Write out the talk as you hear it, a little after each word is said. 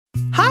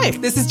Hi,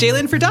 this is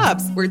Jalen for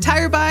Dobbs, where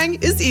tire buying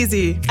is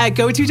easy. At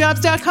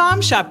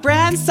GoToDobbs.com, shop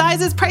brands,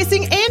 sizes,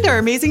 pricing, and our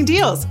amazing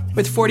deals.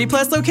 With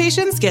 40-plus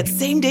locations, get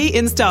same-day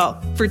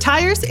install. For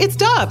tires, it's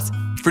Dobbs.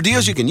 For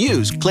deals you can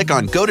use, click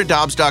on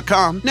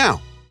GoToDobbs.com now.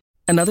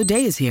 Another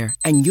day is here,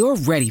 and you're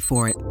ready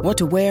for it. What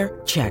to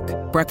wear? Check.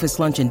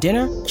 Breakfast, lunch, and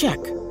dinner?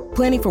 Check.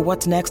 Planning for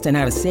what's next and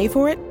how to save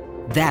for it?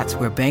 That's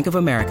where Bank of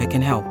America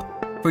can help.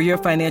 For your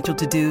financial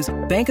to-dos,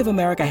 Bank of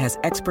America has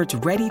experts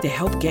ready to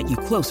help get you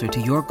closer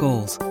to your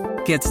goals.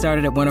 Get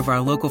started at one of our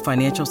local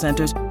financial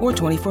centers or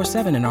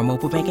 24/7 in our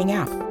mobile banking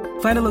app.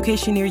 Find a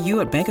location near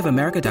you at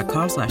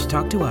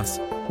bankofamerica.com/talktous.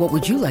 What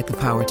would you like the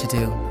power to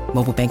do?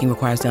 Mobile banking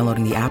requires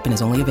downloading the app and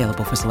is only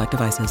available for select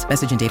devices.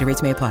 Message and data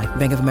rates may apply.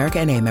 Bank of America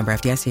N.A., member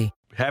FDIC.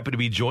 Happy to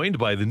be joined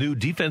by the new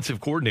defensive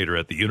coordinator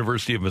at the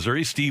University of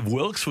Missouri. Steve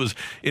Wilks was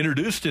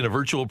introduced in a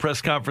virtual press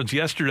conference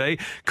yesterday.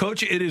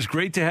 Coach, it is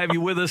great to have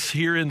you with us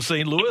here in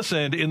St. Louis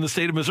and in the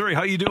state of Missouri.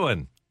 How you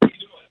doing?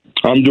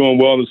 I'm doing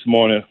well this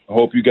morning. I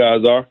hope you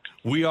guys are.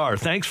 We are.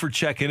 Thanks for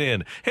checking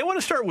in. Hey, I want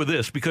to start with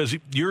this because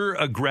you're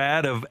a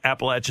grad of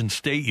Appalachian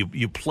State.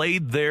 You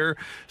played there.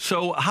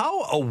 So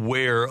how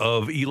aware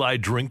of Eli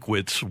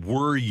Drinkwitz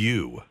were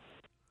you?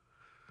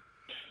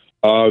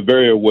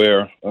 Very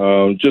aware.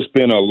 Just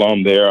being an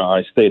alum there,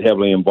 I stayed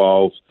heavily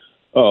involved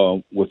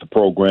with the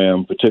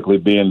program, particularly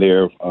being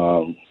there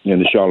in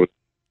the Charlotte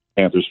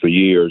Panthers for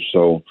years.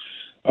 So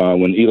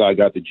when Eli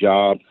got the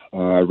job,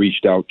 I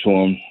reached out to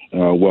him,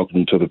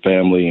 welcomed him to the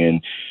family,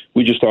 and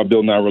we just started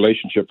building our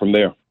relationship from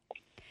there.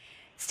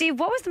 Steve,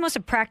 what was the most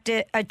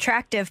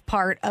attractive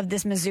part of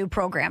this Mizzou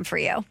program for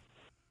you?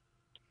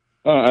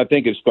 I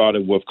think it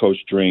started with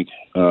Coach Drink.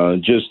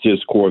 Just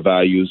his core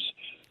values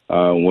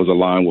was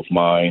aligned with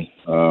mine.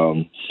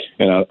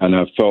 And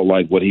I felt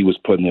like what he was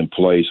putting in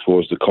place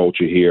for the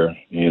culture here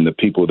and the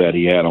people that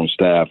he had on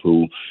staff,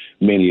 who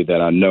many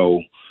that I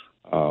know,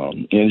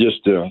 and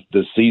just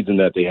the season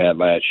that they had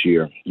last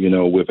year,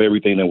 with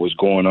everything that was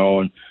going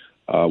on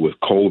with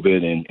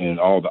COVID and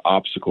all the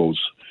obstacles,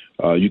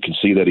 you can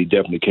see that he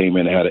definitely came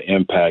in and had an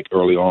impact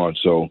early on.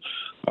 So,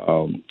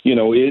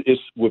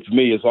 it's with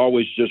me, it's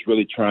always just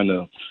really trying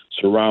to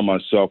surround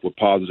myself with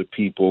positive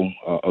people,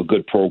 a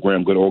good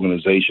program, good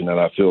organization that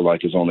I feel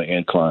like is on the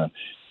incline.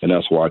 And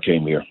that's why I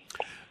came here.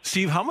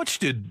 Steve, how much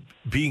did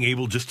being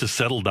able just to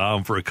settle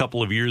down for a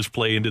couple of years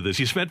play into this?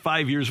 You spent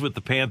 5 years with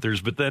the Panthers,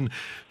 but then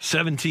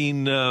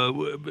 17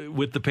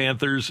 with the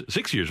Panthers,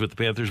 6 years with the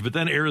Panthers, but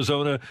then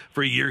Arizona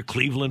for a year,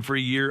 Cleveland for a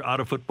year,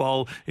 out of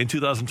football in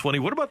 2020.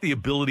 What about the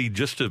ability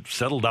just to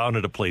settle down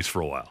at a place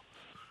for a while?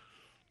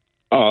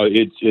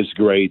 It's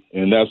great,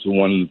 and that's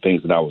one of the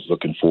things that I was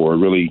looking for.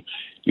 Really,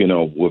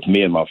 with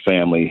me and my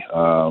family,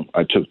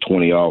 I took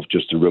 20 off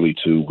just to really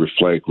to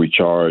reflect,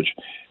 recharge,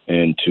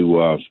 and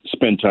to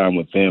spend time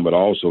with them, but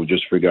also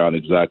just figure out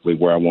exactly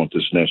where I want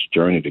this next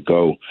journey to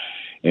go.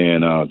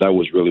 And that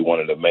was really one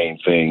of the main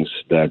things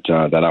that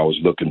I was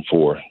looking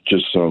for,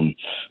 just some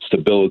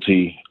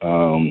stability,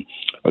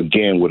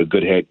 again, with a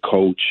good head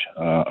coach,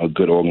 a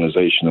good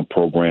organization and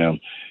program.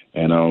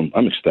 And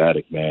I'm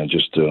ecstatic, man,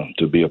 just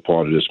to be a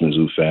part of this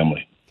Mizzou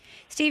family.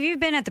 Steve, you've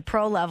been at the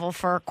pro level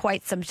for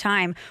quite some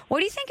time. What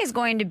do you think is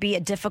going to be a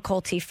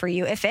difficulty for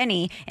you, if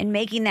any, in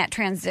making that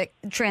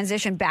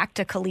transition back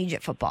to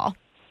collegiate football?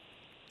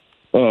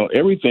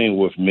 Everything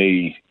with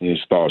me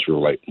starts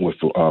with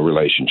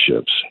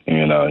relationships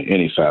in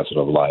any facet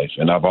of life.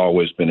 And I've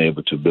always been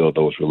able to build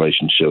those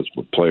relationships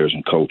with players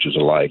and coaches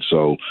alike.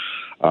 So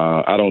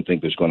I don't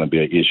think there's going to be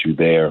an issue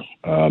there.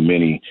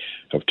 Many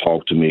have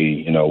talked to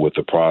me, with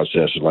the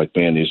process, like,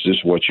 man, is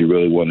this what you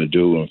really want to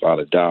do? And without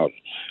a doubt,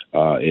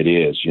 it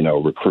is.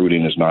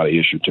 Recruiting is not an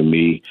issue to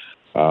me.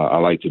 I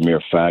like the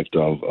mere fact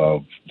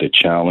of the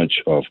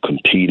challenge of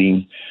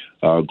competing,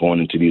 going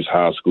into these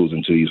high schools,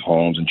 into these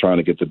homes, and trying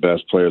to get the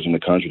best players in the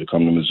country to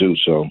come to Mizzou.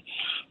 So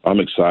I'm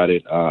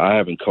excited. I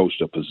haven't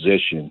coached a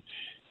position,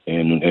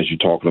 and as you're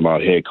talking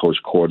about head coach,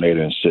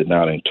 coordinator, and sitting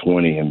out in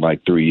 20 in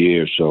like 3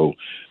 years. So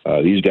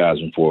these guys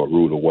are in for a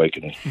rude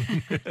awakening.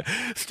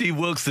 Steve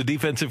Wilks, the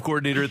defensive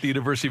coordinator at the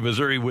University of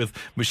Missouri, with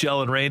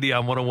Michelle and Randy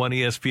on 101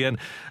 ESPN.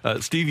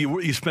 Steve,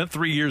 you spent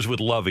 3 years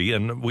with Lovie,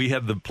 and we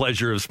had the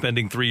pleasure of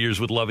spending 3 years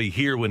with Lovie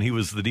here when he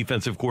was the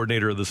defensive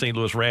coordinator of the St.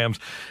 Louis Rams.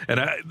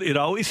 And it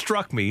always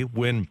struck me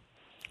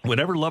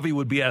whenever Lovie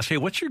would be asked, hey,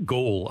 what's your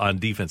goal on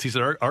defense? He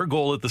said, our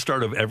goal at the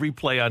start of every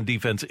play on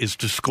defense is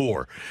to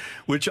score,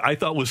 which I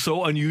thought was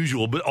so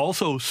unusual, but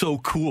also so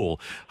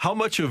cool. How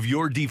much of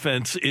your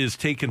defense is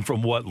taken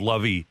from what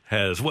Lovie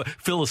has,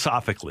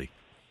 philosophically?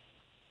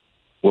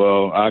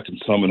 Well, I can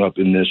sum it up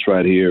in this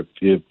right here.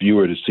 If you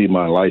were to see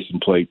my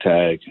license plate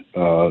tag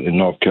in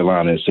North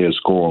Carolina, it says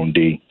score on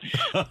D.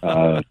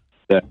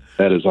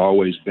 That has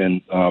always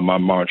been my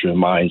mantra and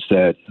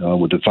mindset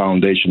with the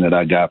foundation that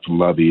I got from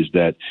Lovie, is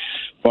that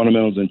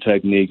fundamentals and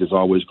technique is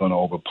always going to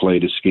overplay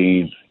the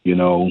scheme. We're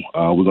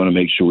going to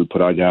make sure we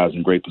put our guys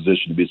in great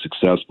position to be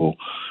successful.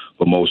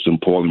 But most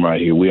importantly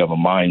right here, we have a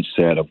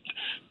mindset of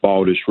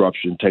ball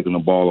disruption, taking the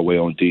ball away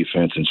on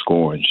defense and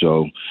scoring.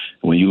 So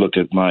when you look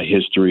at my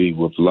history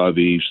with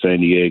Lovie, San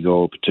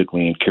Diego,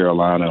 particularly in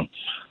Carolina,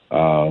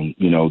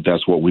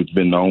 That's what we've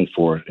been known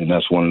for, and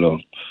that's one of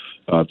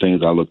the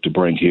things I look to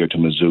bring here to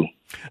Mizzou.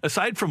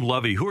 Aside from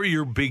Lovie, who are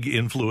your big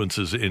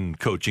influences in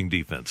coaching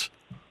defense?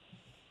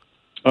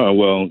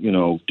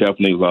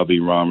 Definitely Lovie,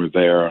 Ron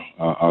Rivera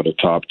are the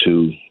top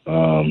two.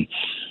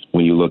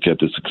 When you look at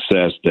the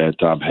success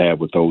that I've had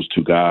with those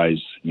two guys,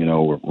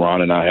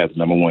 Ron and I had the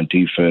number one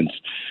defense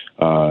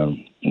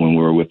when we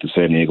were with the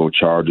San Diego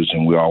Chargers,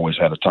 and we always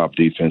had a top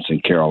defense in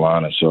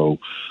Carolina. So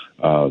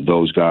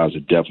those guys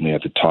are definitely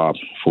at the top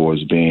for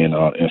us being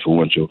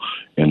influential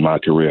in my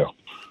career.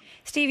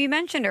 Steve, you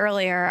mentioned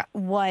earlier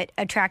what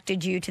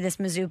attracted you to this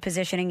Mizzou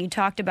positioning. You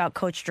talked about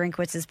Coach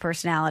Drinkwitz's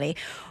personality.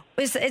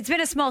 It's been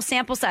a small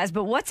sample size,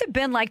 but what's it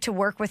been like to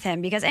work with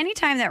him? Because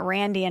anytime that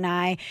Randy and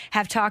I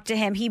have talked to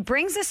him, he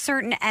brings a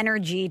certain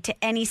energy to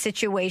any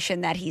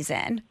situation that he's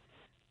in.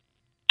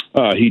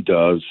 He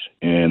does.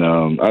 And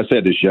I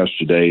said this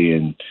yesterday,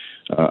 and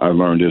I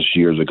learned this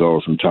years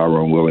ago from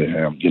Tyrone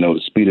Willingham.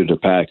 The speed of the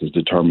pack is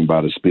determined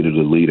by the speed of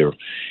the leader.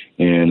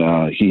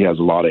 And he has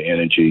a lot of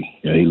energy.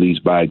 He leads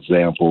by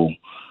example.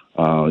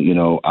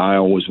 I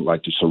always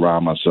like to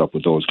surround myself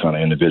with those kind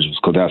of individuals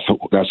because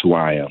that's who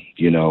I am,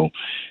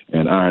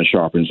 and iron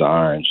sharpens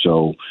iron.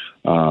 So,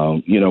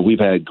 we've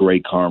had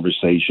great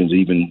conversations,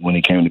 even when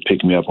he came to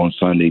pick me up on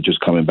Sunday, just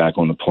coming back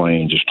on the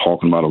plane, just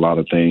talking about a lot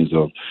of things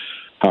of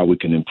how we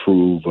can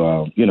improve,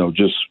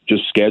 just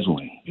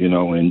scheduling,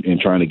 and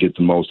trying to get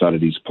the most out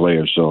of these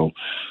players. So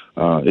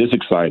it's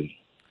exciting.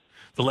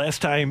 The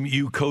last time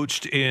you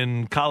coached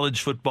in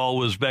college football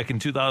was back in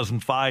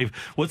 2005.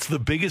 What's the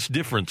biggest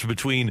difference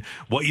between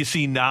what you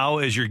see now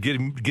as you're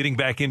getting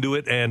back into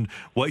it and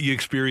what you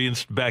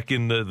experienced back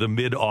in the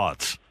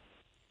mid-aughts?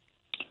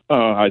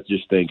 I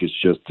just think it's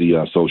just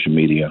the social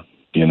media.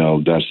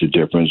 That's the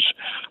difference.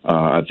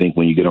 I think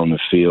when you get on the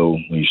field,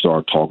 when you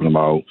start talking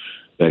about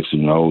X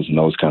and O's and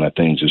those kind of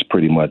things, it's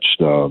pretty much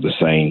the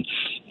same.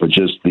 But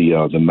just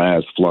the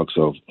mass flux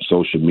of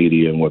social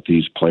media and what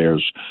these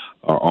players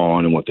are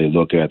on and what they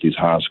look at, these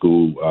high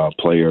school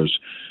players,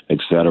 et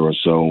cetera.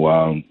 So,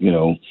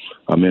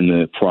 I'm in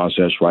the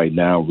process right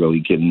now, really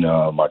getting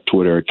my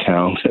Twitter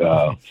account,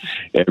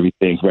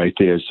 everything right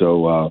there.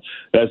 So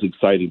that's the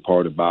exciting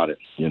part about it,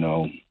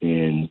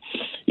 And,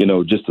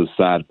 just a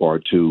side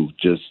part, too,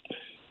 just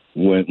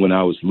when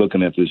I was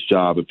looking at this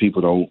job, and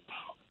people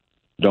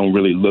don't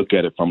really look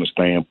at it from a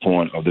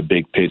standpoint of the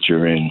big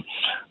picture. And,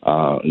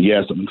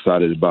 yes, I'm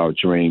excited about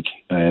Drink.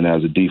 And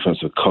as a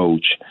defensive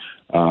coach,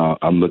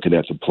 I'm looking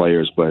at the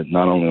players, but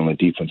not only on the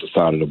defensive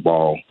side of the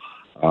ball,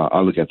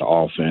 I look at the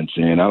offense.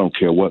 And I don't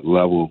care what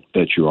level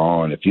that you're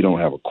on. If you don't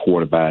have a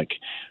quarterback,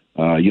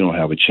 you don't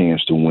have a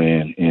chance to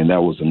win. And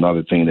that was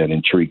another thing that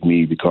intrigued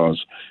me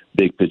because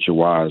big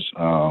picture-wise,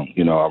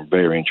 I'm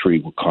very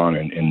intrigued with Connor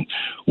and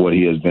what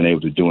he has been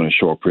able to do in a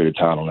short period of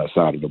time on that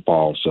side of the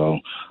ball. So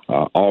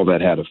all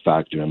that had a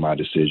factor in my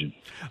decision.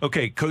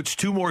 Okay, Coach,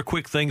 two more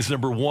quick things.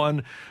 Number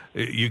one,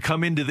 you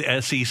come into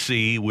the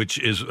SEC, which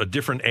is a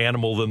different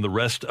animal than the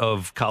rest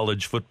of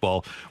college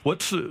football.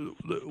 What's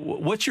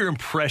your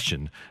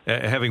impression,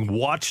 having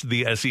watched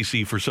the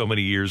SEC for so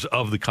many years,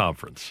 of the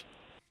conference?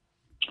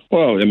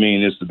 Well,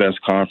 it's the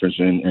best conference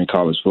in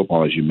college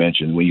football, as you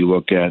mentioned. When you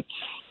look at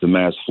the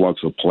mass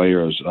flux of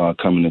players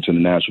coming into the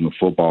National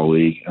Football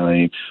League,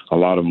 a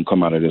lot of them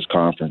come out of this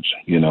conference,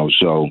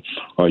 So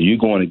you're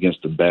going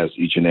against the best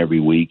each and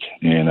every week.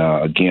 And,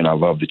 again, I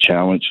love the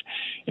challenge.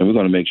 And we're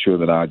going to make sure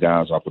that our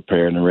guys are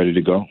prepared and ready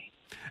to go.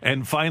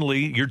 And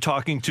finally, you're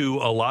talking to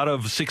a lot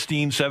of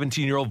 16,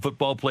 17-year-old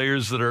football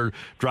players that are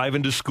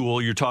driving to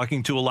school. You're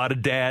talking to a lot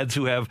of dads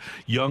who have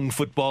young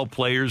football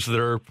players that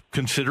are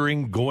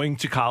considering going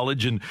to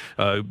college and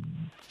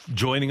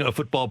joining a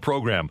football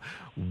program.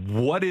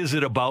 What is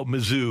it about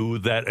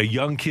Mizzou that a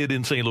young kid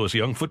in St. Louis, a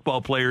young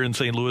football player in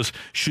St. Louis,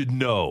 should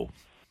know?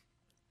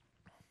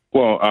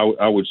 Well,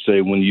 I would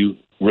say when you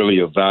really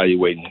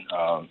evaluating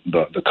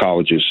the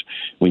colleges,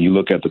 when you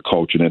look at the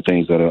culture and the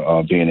things that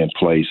are being in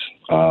place,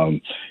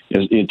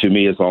 to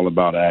me, it's all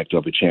about an act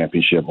of a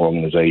championship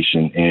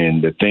organization.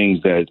 And the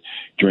things that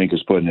Drink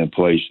is putting in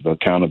place, the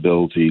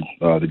accountability,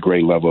 the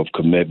great level of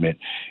commitment,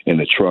 and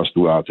the trust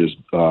throughout this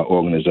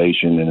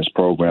organization and this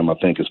program, I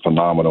think is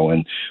phenomenal.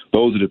 And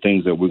those are the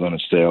things that we're going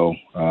to sell.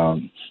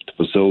 The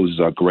facilities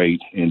are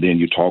great. And then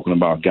you're talking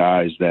about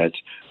guys that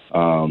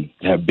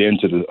have been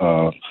to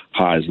the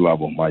highest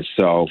level.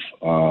 Myself,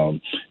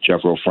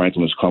 Jeffro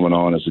Franklin is coming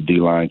on as a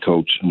D-line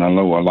coach, and I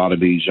know a lot of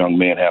these young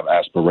men have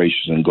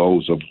aspirations and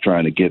goals of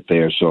trying to get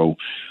there. So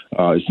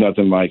it's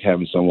nothing like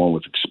having someone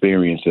with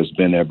experience that's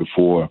been there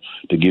before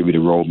to give you the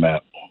roadmap.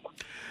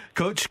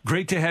 Coach,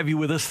 great to have you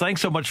with us.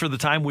 Thanks so much for the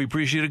time. We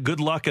appreciate it. Good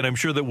luck, and I'm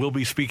sure that we'll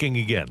be speaking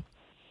again.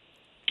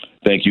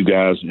 Thank you,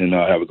 guys, and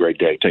have a great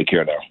day. Take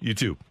care now. You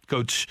too.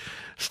 Coach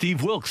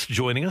Steve Wilks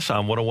joining us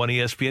on 101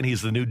 ESPN.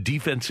 He's the new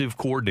defensive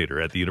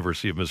coordinator at the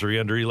University of Missouri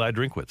under Eli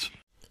Drinkwitz.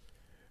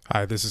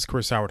 Hi, this is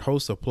Chris Howard,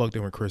 host of Plugged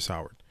In with Chris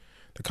Howard.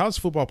 The College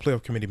Football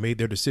Playoff Committee made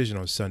their decision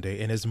on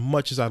Sunday, and as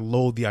much as I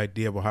loathe the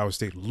idea of Ohio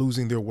State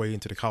losing their way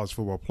into the College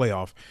Football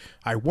Playoff,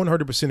 I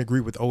 100%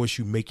 agree with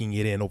OSU making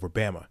it in over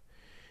Bama.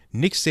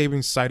 Nick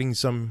Saban citing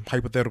some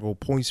hypothetical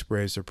point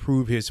spreads to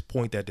prove his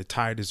point that the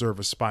Tide deserve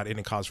a spot in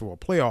the college football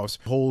playoffs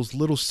holds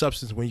little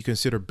substance when you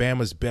consider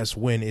Bama's best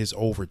win is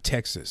over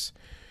Texas.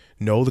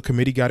 No, the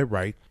committee got it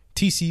right.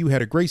 TCU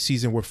had a great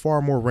season with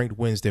far more ranked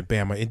wins than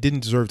Bama and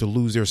didn't deserve to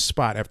lose their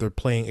spot after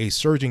playing a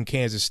surging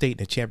Kansas State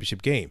in a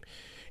championship game.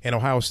 And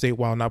Ohio State,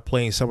 while not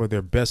playing some of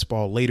their best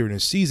ball later in the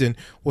season,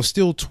 was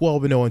still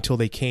 12-0 until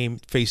they came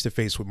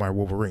face-to-face with my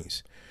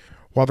Wolverines.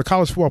 While the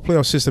college football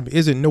playoff system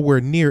isn't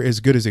nowhere near as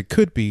good as it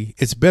could be,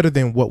 it's better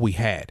than what we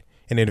had.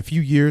 And in a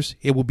few years,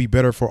 it will be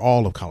better for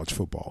all of college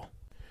football.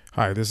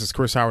 Hi, this is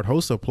Chris Howard,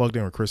 host of Plugged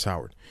In with Chris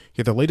Howard.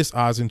 Get the latest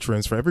odds and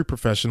trends for every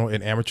professional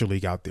and amateur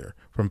league out there.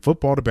 From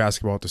football to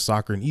basketball to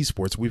soccer and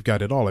esports, we've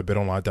got it all at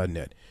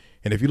betonline.net.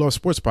 And if you love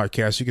sports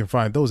podcasts, you can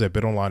find those at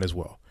BetOnline as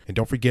well. And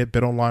don't forget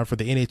BetOnline for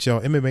the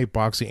NHL, MMA,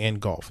 boxing, and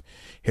golf.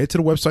 Head to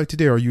the website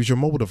today or use your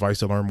mobile device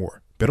to learn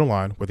more.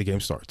 BetOnline, where the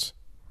game starts.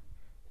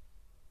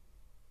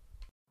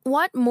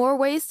 Want more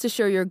ways to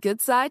show your good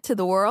side to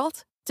the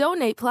world?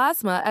 Donate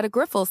plasma at a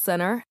Grifols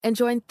Center and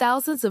join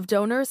thousands of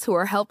donors who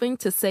are helping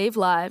to save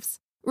lives.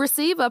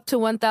 Receive up to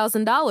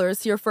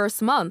 $1,000 your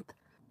first month.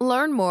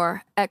 Learn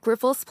more at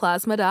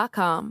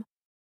grifolsplasma.com.